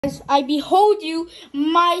As I behold you,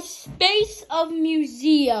 my space of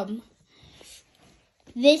museum.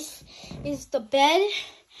 This is the bed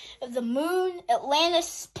of the moon,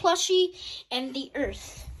 Atlantis plushie, and the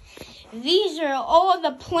Earth. These are all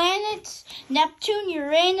the planets: Neptune,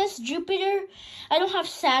 Uranus, Jupiter. I don't have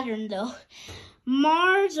Saturn though.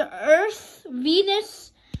 Mars, Earth,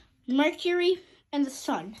 Venus, Mercury, and the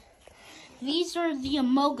Sun. These are the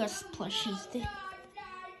Among Us plushies.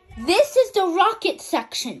 This is the rocket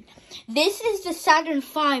section. This is the Saturn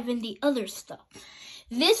V and the other stuff.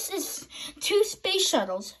 This is 2 space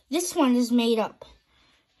shuttles. This one is made up.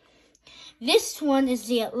 This one is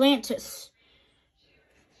the Atlantis.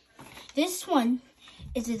 This one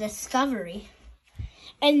is the Discovery.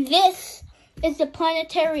 And this is the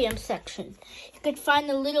planetarium section. You could find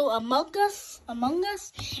a little Among Us,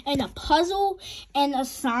 and a puzzle, and a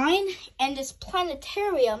sign, and this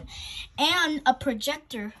planetarium, and a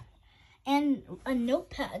projector, and a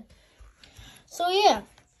notepad. So yeah,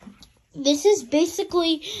 this is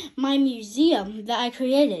basically my museum that I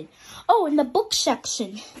created. Oh, and the book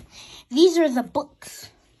section. These are the books.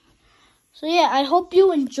 So yeah, I hope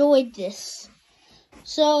you enjoyed this.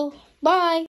 So, bye.